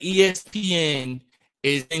ESPN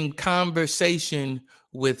is in conversation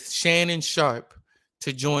with Shannon Sharpe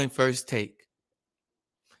to join First Take.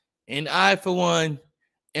 And I, for one,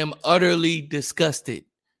 am utterly disgusted.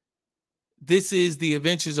 This is the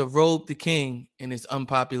adventures of Robe the King in his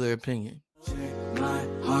unpopular opinion. Check my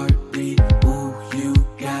heartbeat, ooh, you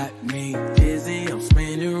got me dizzy, I'm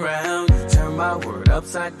spinning around, you turn my world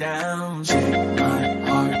upside down. Check my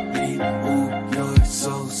heartbeat, ooh, you're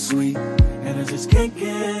so sweet, and I just can't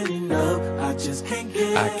get enough, I just can't get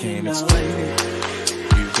enough. I can't explain it,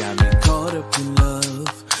 you got me caught up in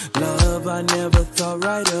love, love I never thought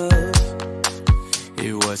right of,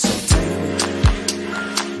 it was so tame,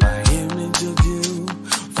 my image of you,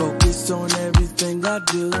 focused on everything I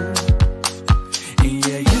do.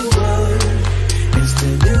 Yeah, you would,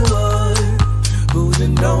 instead you would. Who'd have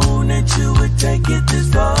known that you would take it this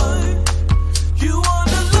far? You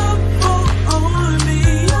wanna love on me,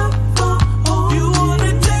 you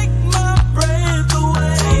wanna take my breath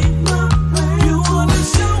away, you wanna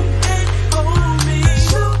shoot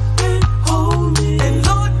and hold me, and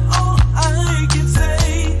Lord, all I can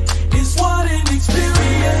say is what an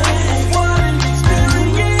experience, what an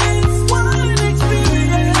experience, what an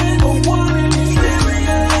experience, oh, what an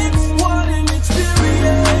experience, what an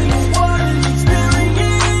experience, what an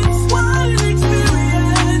experience, what an experience,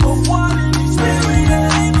 oh, what an experience,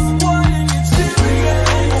 what an experience,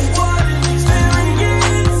 what an experience,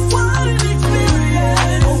 what an experience,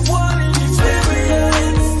 oh, what an experience,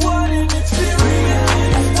 what an experience,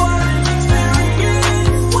 what an experience,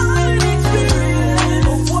 what an experience,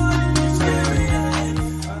 oh, what an experience.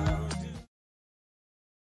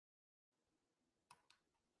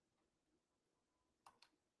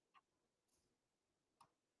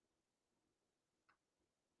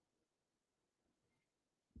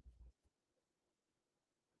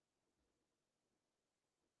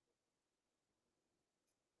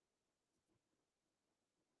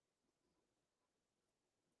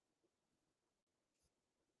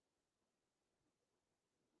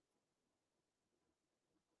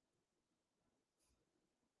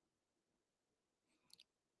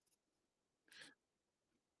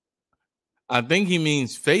 I think he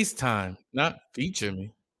means FaceTime, not feature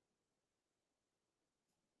me.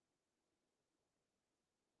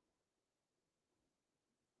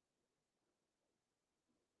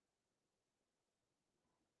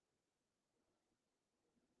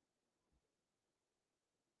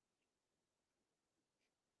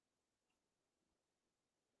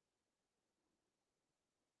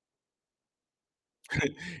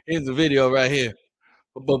 Here's the video right here.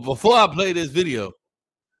 But before I play this video,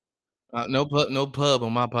 no pub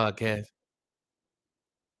on my podcast.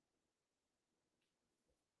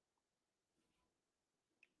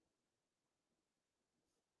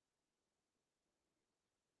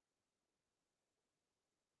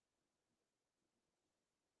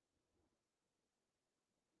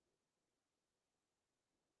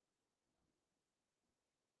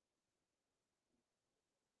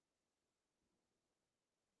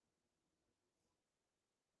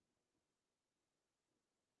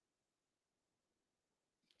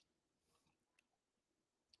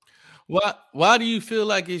 Why do you feel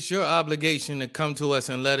like it's your obligation to come to us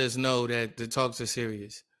and let us know that the talks are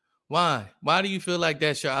serious? Why? Why do you feel like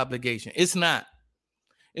that's your obligation? It's not.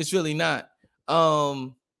 It's really not.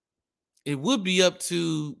 It would be up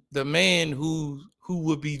to the man who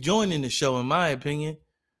would be joining the show, in my opinion,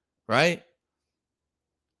 right?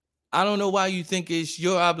 I don't know why you think it's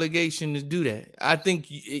your obligation to do that. I think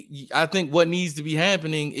what needs to be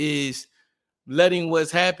happening is letting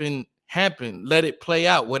what's happen. Let it play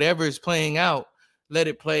out. Whatever is playing out, let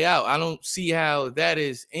it play out. I don't see how that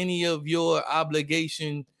is any of your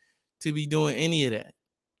obligation to be doing any of that.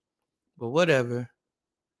 But whatever.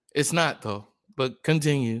 It's not though. But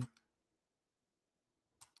continue.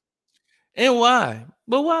 And why?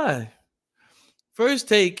 But why? First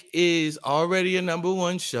Take is already a number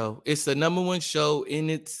one show. It's the number one show in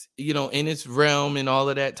its, in its realm and all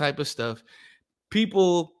of that type of stuff.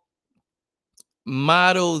 People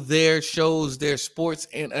model their shows, their sports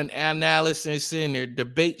and an analysis and their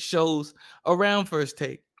debate shows around First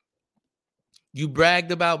Take. You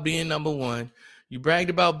bragged about being number one. You bragged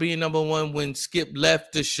about being number one when Skip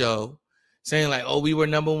left the show, saying like, oh, we were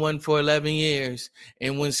number one for 11 years.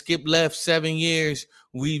 And when Skip left 7 years,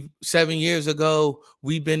 7 years ago,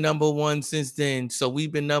 we've been number one since then. So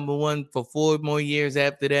we've been number one for 4 more years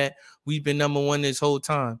after that. We've been number one this whole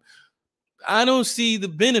time. I don't see the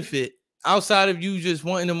benefit outside of you just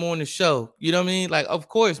wanting them on the show. You know what I mean? Like, of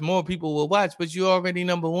course, more people will watch, but you're already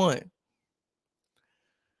number one.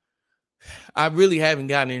 I really haven't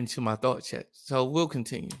gotten into my thoughts yet, so we'll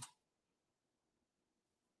continue.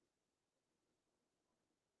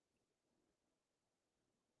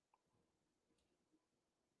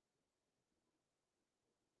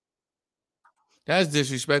 That's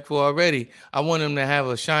disrespectful already. I want him to have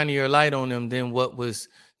a shinier light on him than what was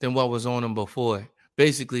on him before.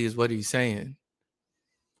 Basically, is what he's saying.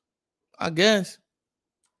 I guess.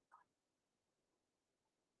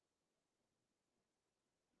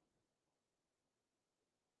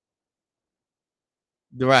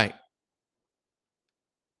 Right.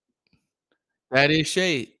 That is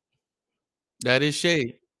shade. That is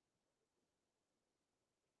shade.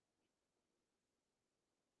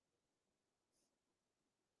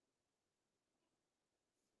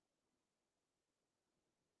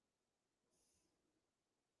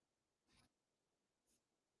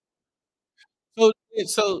 So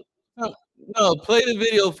so no, no, play the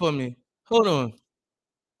video for me. Hold on.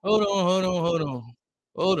 Hold on, hold on, hold on.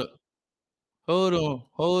 Hold on. Hold on.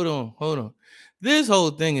 Hold on. Hold on. This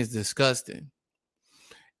whole thing is disgusting.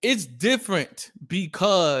 It's different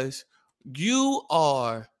because you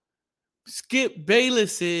are Skip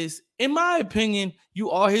Bayless's, in my opinion,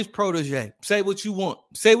 you are his protege. Say what you want.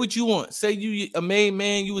 Say what you want. Say you a made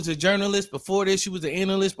man, you was a journalist before this, you was an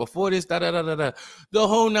analyst before this, da da da da da. The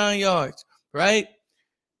whole 9 yards, right?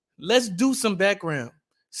 Let's do some background.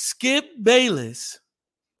 Skip Bayless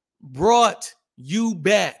brought you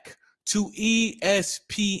back to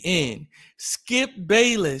ESPN. Skip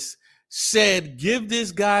Bayless said, give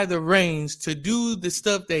this guy the reins to do the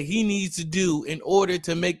stuff that he needs to do in order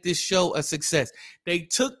to make this show a success. They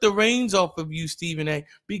took the reins off of you, Stephen A,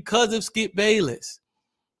 because of Skip Bayless.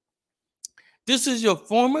 This is your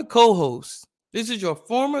former co-host. This is your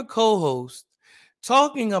former co-host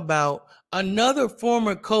talking about another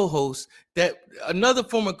former co-host of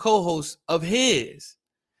his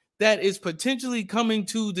that is potentially coming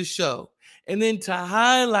to the show. And then to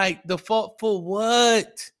highlight the fault for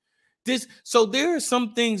what? So there are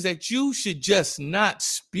some things that you should just not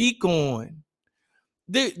speak on.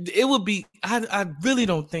 It would be, I really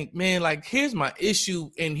don't think, man, like here's my issue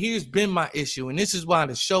and here's been my issue. And this is why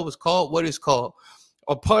the show is called what it's called.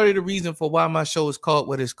 Or part of the reason for why my show is called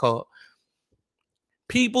what it's called.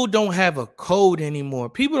 People don't have a code anymore.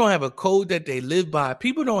 People don't have a code that they live by.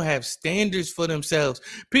 People don't have standards for themselves.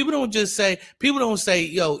 People don't say,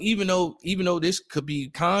 yo, even though this could be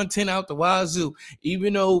content out the wazoo,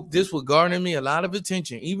 even though this will garner me a lot of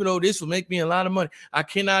attention, even though this will make me a lot of money, I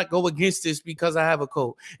cannot go against this because I have a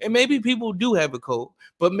code. And maybe people do have a code,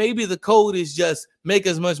 but maybe the code is just make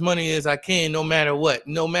as much money as I can, no matter what.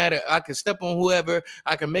 No matter, I can step on whoever,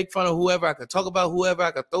 I can make fun of whoever, I can talk about whoever,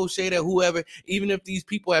 I can throw shade at whoever, even if these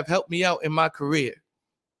people have helped me out in my career.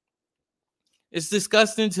 It's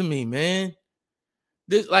disgusting to me, man.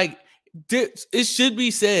 It should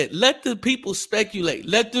be said. Let the people speculate.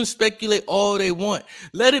 Let them speculate all they want.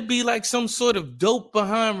 Let it be like some sort of dope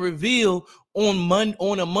behind reveal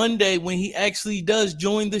on a Monday when he actually does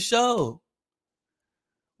join the show.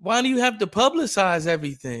 Why do you have to publicize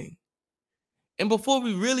everything? And before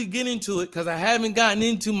we really get into it, because I haven't gotten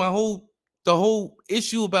into the whole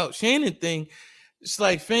issue about Shannon thing, it's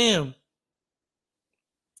like, fam,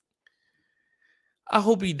 I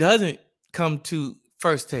hope he doesn't come to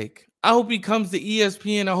First Take. I hope he comes to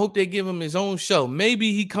ESPN. I hope they give him his own show.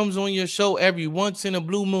 Maybe he comes on your show every once in a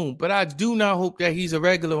blue moon, but I do not hope that he's a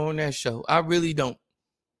regular on that show. I really don't.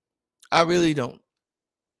 I really don't.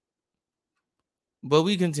 But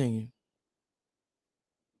we continue.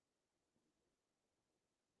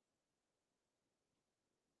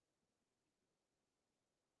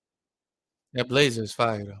 That blazer is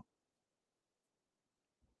fire, though.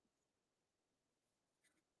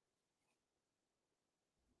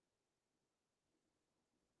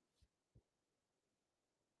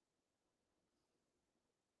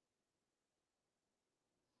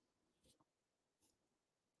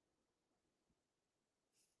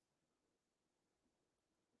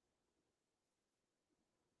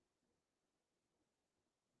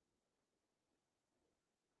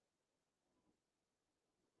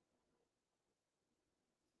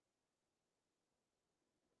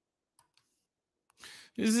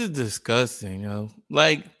 This is disgusting, yo.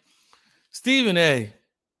 Like, Stephen A,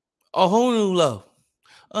 a whole new love.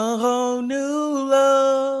 A whole new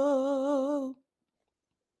love.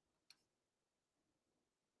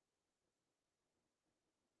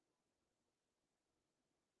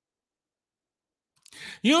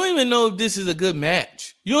 You don't even know if this is a good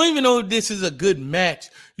match. You don't even know if this is a good match.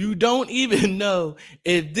 You don't even know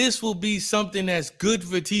if this will be something that's good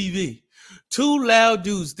for TV. Two loud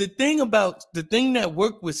dudes. The thing that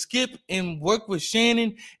worked with Skip and worked with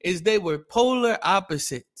Shannon is they were polar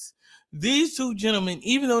opposites. These two gentlemen,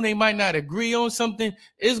 even though they might not agree on something,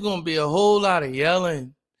 it's going to be a whole lot of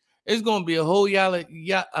yelling. It's going to be a whole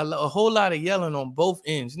lot of yelling on both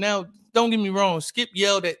ends. Now, don't get me wrong. Skip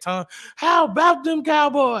yelled at Tom, "How about them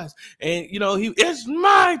Cowboys?" And it's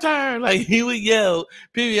my turn. Like he would yell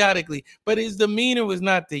periodically, but his demeanor was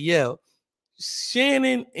not to yell.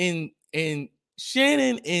 Shannon and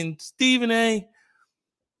Stephen A.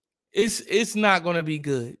 It's not going to be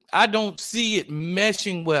good. I don't see it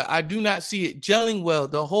meshing well. I do not see it gelling well.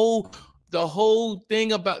 The whole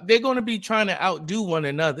thing about they're going to be trying to outdo one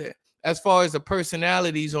another as far as the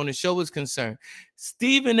personalities on the show is concerned.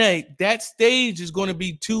 Stephen A., that stage is going to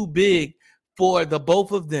be too big for the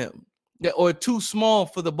both of them, or too small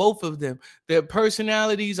for the both of them. Their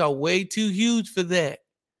personalities are way too huge for that.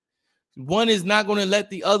 One is not going to let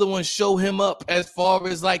the other one show him up as far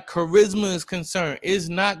as like charisma is concerned. It's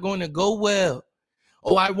not going to go well.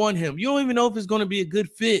 Oh, I want him. You don't even know if it's going to be a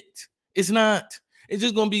good fit. It's not. It's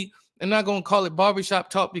just going to be, I'm not going to call it barbershop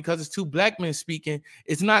talk because it's two black men speaking.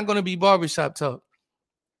 It's not going to be barbershop talk.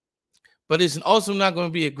 But it's also not going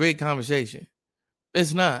to be a great conversation.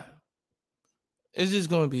 It's not. It's just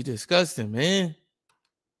going to be disgusting, man.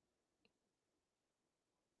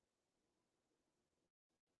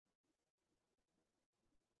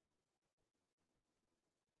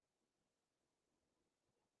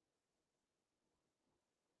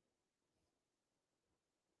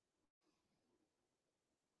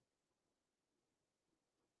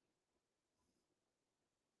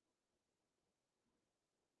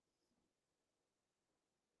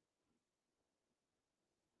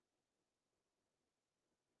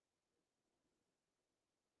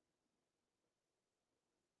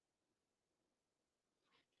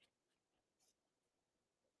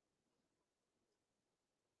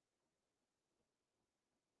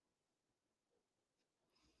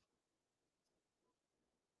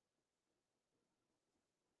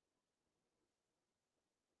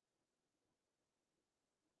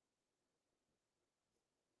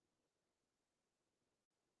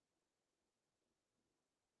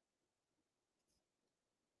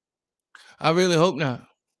 I really hope not.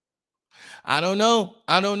 I don't know.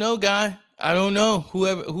 I don't know, guy. I don't know.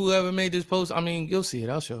 Whoever made this post. I mean, you'll see it.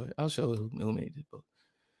 I'll show it. I'll show it who made this post.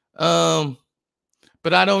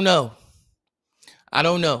 But I don't know. I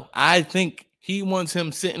don't know. I think he wants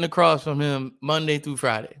him sitting across from him Monday through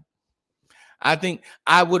Friday. I think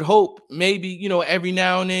I would hope maybe, every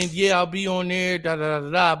now and then, yeah, I'll be on there, da da da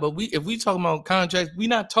da. But if we talking about contracts, we're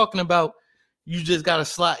not talking about you just got a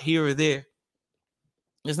slot here or there.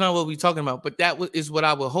 It's not what we're talking about, but that is what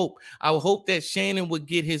I would hope. I would hope that Shannon would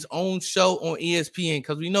get his own show on ESPN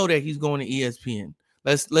because we know that he's going to ESPN.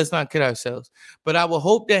 Let's not kid ourselves. But I would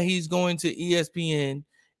hope that he's going to ESPN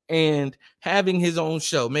and having his own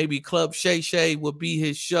show. Maybe Club Shay Shay would be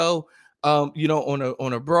his show. On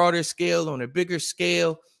a broader scale, on a bigger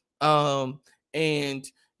scale. And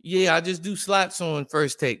yeah, I just do slots on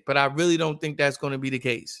First Take, but I really don't think that's going to be the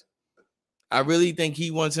case. I really think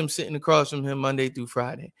he wants him sitting across from him Monday through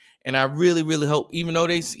Friday. And I really, really hope, even though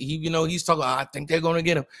he's talking, I think they're going to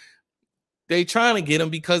get him. They trying to get him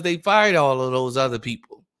because they fired all of those other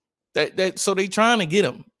people. So they trying to get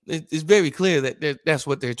him. It's very clear that that's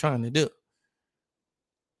what they're trying to do.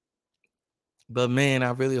 But man, I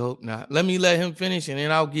really hope not. Let him finish, and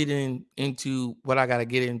then I'll get into what I got to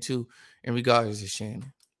get into in regards to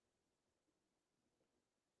Shannon.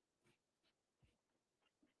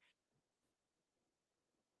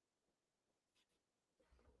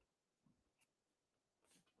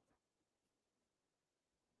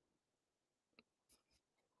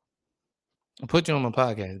 I'll put you on my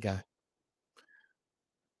podcast, guy.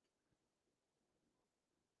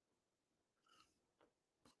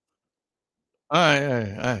 All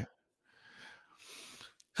right.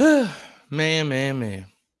 Man.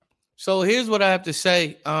 So here's what I have to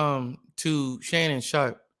say to Shannon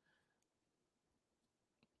Sharpe.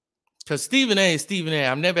 Because Stephen A. is Stephen A.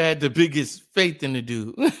 I've never had the biggest faith in the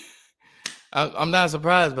dude. I'm not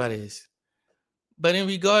surprised by this. But in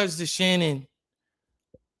regards to Shannon,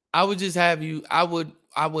 I would just have you, I would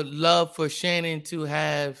love for Shannon to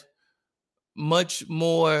have much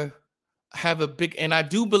more, have a big, and I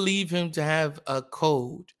do believe him to have a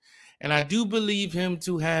code. And I do believe him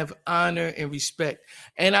to have honor and respect.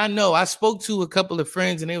 And I know I spoke to a couple of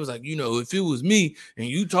friends and they was like, if it was me and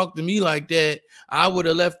you talked to me like that, I would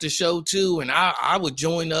have left the show too. And I would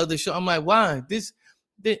join the other show. I'm like, why?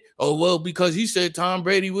 Because he said Tom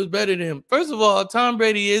Brady was better than him. First of all, Tom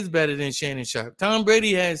Brady is better than Shannon Sharpe. Tom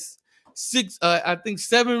Brady has 6 or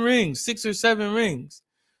 7 rings.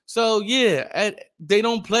 So yeah, they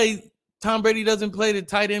don't play. Tom Brady doesn't play the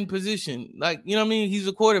tight end position. Like, you know what I mean? He's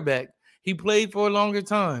a quarterback. He played for a longer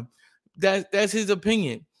time. That's his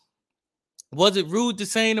opinion. Was it rude to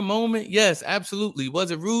say in the moment? Yes, absolutely.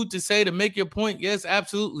 Was it rude to say to make your point? Yes,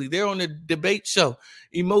 absolutely. They're on a debate show.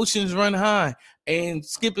 Emotions run high, and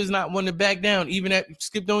Skip is not one to back down. Even that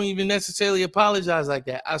Skip don't even necessarily apologize like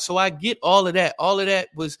that. So I get all of that. All of that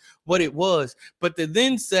was what it was. But to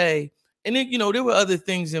then say, and then there were other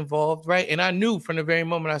things involved, right? And I knew from the very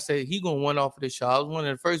moment I said he gonna win off of the show. I was one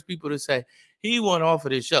of the first people to say he won off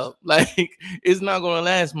of the show. Like it's not gonna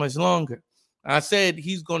last much longer. I said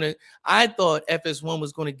I thought FS1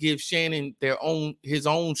 was going to give Shannon his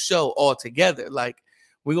own show altogether. Like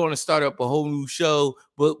we're going to start up a whole new show.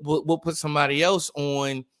 We'll put somebody else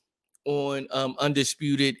on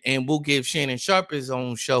Undisputed, and we'll give Shannon Sharpe his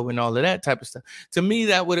own show and all of that type of stuff. To me,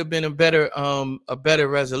 that would have been a better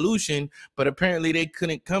resolution, but apparently they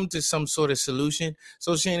couldn't come to some sort of solution.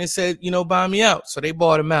 So Shannon said, buy me out. So they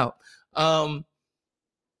bought him out.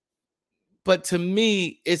 But to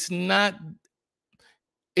me, it's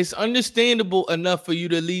understandable enough for you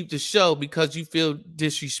to leave the show because you feel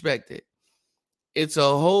disrespected. It's a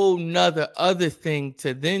whole nother other thing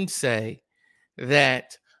to then say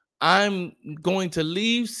that I'm going to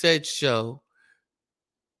leave said show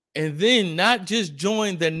and then not just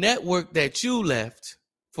join the network that you left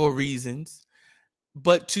for reasons,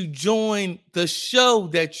 but to join the show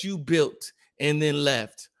that you built and then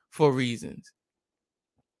left for reasons.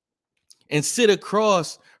 And sit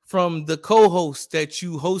across from the co-host that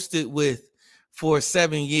you hosted with for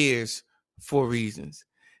 7 years for reasons.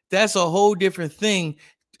 That's a whole different thing.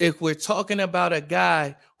 If we're talking about a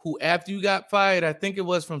guy who, after you got fired, I think it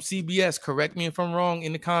was from CBS, correct me if I'm wrong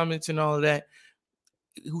in the comments and all of that,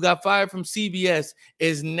 who got fired from CBS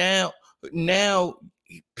is now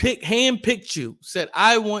handpicked you, said,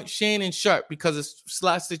 I want Shannon Sharpe because of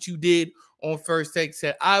slots that you did on First Take,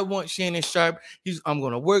 said, I want Shannon Sharpe. I'm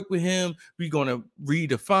going to work with him. We're going to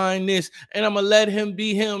redefine this. And I'm going to let him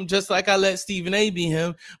be him just like I let Stephen A be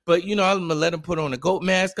him. But, I'm going to let him put on a goat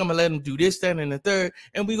mask. I'm going to let him do this, that, and the third.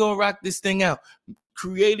 And we're going to rock this thing out.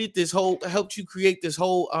 Helped you create this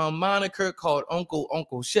whole moniker called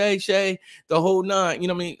Uncle Shay, the whole nine. You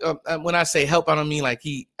know what I mean? When I say help, I don't mean like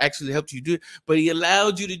he actually helped you do it, but he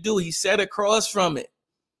allowed you to do it. He sat across from it.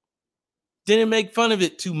 Didn't make fun of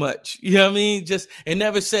it too much. You know what I mean? And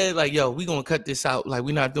never said like, yo, we're going to cut this out. Like,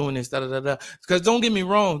 we're not doing this, Because don't get me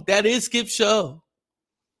wrong, that is Skip's show.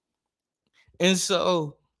 And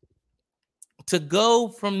so to go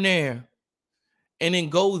from there and then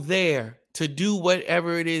go there to do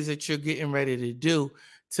whatever it is that you're getting ready to do,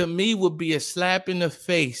 to me would be a slap in the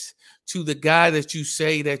face to the guy that you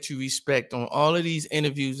say that you respect. On all of these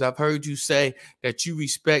interviews, I've heard you say that you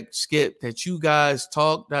respect Skip, that you guys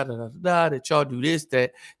talk, that y'all do this,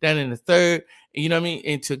 that, and the third. You know what I mean?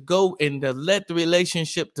 And to go and to let the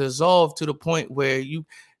relationship dissolve to the point where to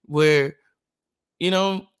where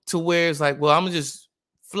it's like, well, I'm going to just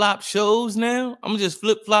flop shows now. I'm going to just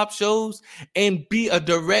flip-flop shows and be a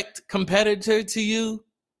direct competitor to you.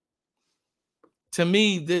 To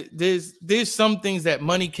me, there's some things that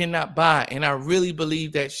money cannot buy, and I really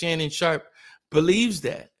believe that Shannon Sharpe believes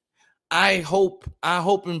that. I hope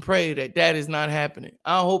and pray that is not happening.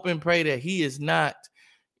 I hope and pray that he is not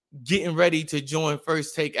getting ready to join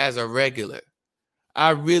First Take as a regular. I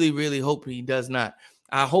really, really hope he does not.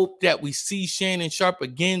 I hope that we see Shannon Sharpe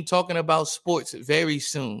again talking about sports very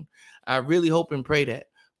soon. I really hope and pray that,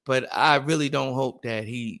 but I really don't hope that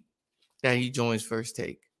he joins First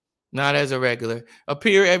Take. Not as a regular.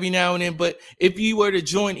 Appear every now and then. But if you were to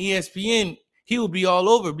join ESPN, he would be all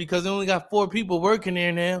over because they only got 4 people working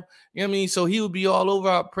there now. You know what I mean? So he would be all over.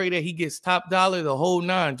 I pray that he gets top dollar, the whole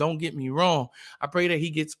 9. Don't get me wrong. I pray that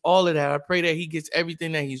he gets all of that. I pray that he gets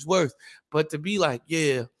everything that he's worth. But to be like,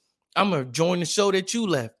 yeah, I'm going to join the show that you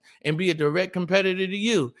left and be a direct competitor to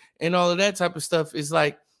you and all of that type of stuff is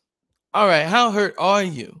like, all right, how hurt are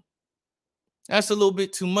you? That's a little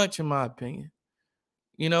bit too much in my opinion.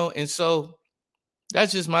 And so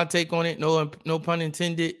that's just my take on it. No pun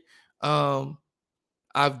intended. I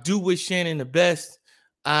do wish Shannon the best.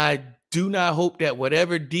 I do not hope that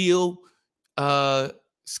whatever deal,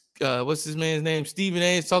 what's his man's name? Stephen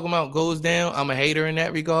A is talking about goes down. I'm a hater in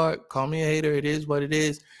that regard. Call me a hater. It is what it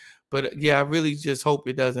is. But yeah, I really just hope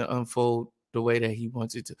it doesn't unfold the way that he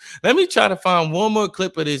wants it to. Let me try to find one more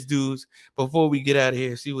clip of this dude's before we get out of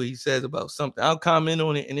here. See what he says about something. I'll comment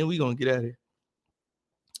on it and then we're going to get out of here.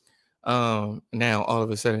 Now all of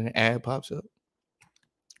a sudden an ad pops up.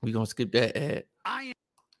 We're gonna skip that ad. I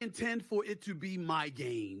intend for it to be my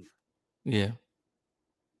game. Yeah.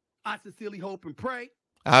 I sincerely hope and pray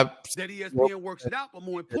that ESPN works it out, but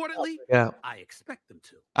more importantly, I expect them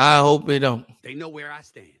to. I hope they don't. They know where I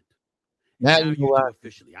stand. Now you do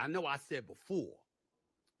officially. I know I said before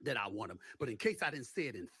that I want him. But in case I didn't say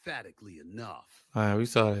it emphatically enough. All right, we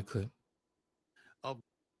saw that clip.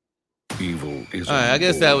 Evil is all right, I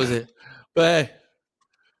guess that was it. But hey,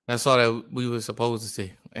 that's all that we were supposed to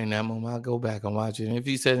see. And that moment, I'll go back and watch it. And if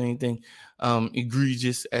he said anything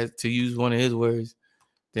egregious, as to use one of his words,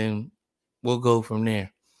 then we'll go from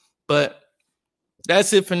there. But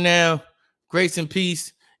that's it for now. Grace and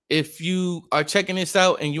peace. If you are checking this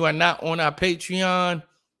out and you are not on our Patreon,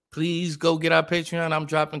 please go get our Patreon. I'm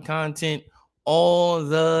dropping content all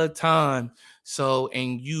the time. So,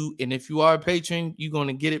 and if you are a patron, you're going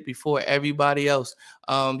to get it before everybody else.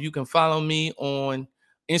 You can follow me on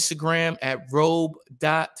Instagram at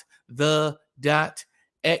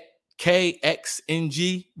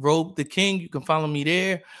robe.the.kxng, Robe the King. You can follow me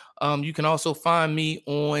there. You can also find me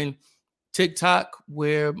on TikTok,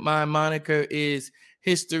 where my moniker is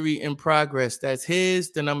History in Progress. That's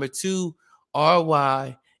his, the number 2,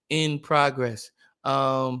 RY in progress.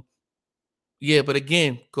 Yeah, but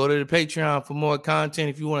again, go to the Patreon for more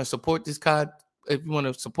content. If you want to support this podcast, if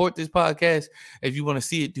you want to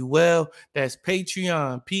see it do well, that's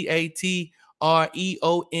Patreon,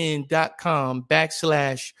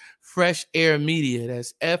 patreon.com/Fresh Air Media.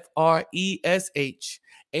 That's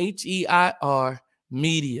FRESHHEIR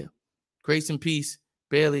Media. Grace and peace.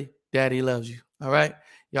 Bailey, Daddy loves you. All right.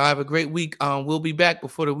 Y'all have a great week. We'll be back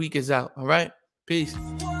before the week is out. All right. Peace.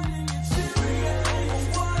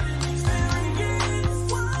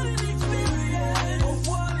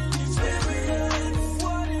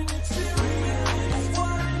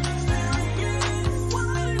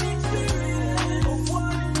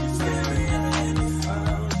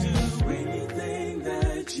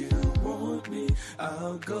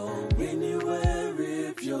 I'll go anywhere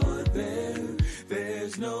if you're there.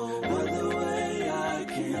 There's no other way I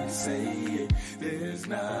can say it. There's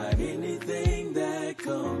not anything that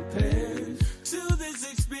compares.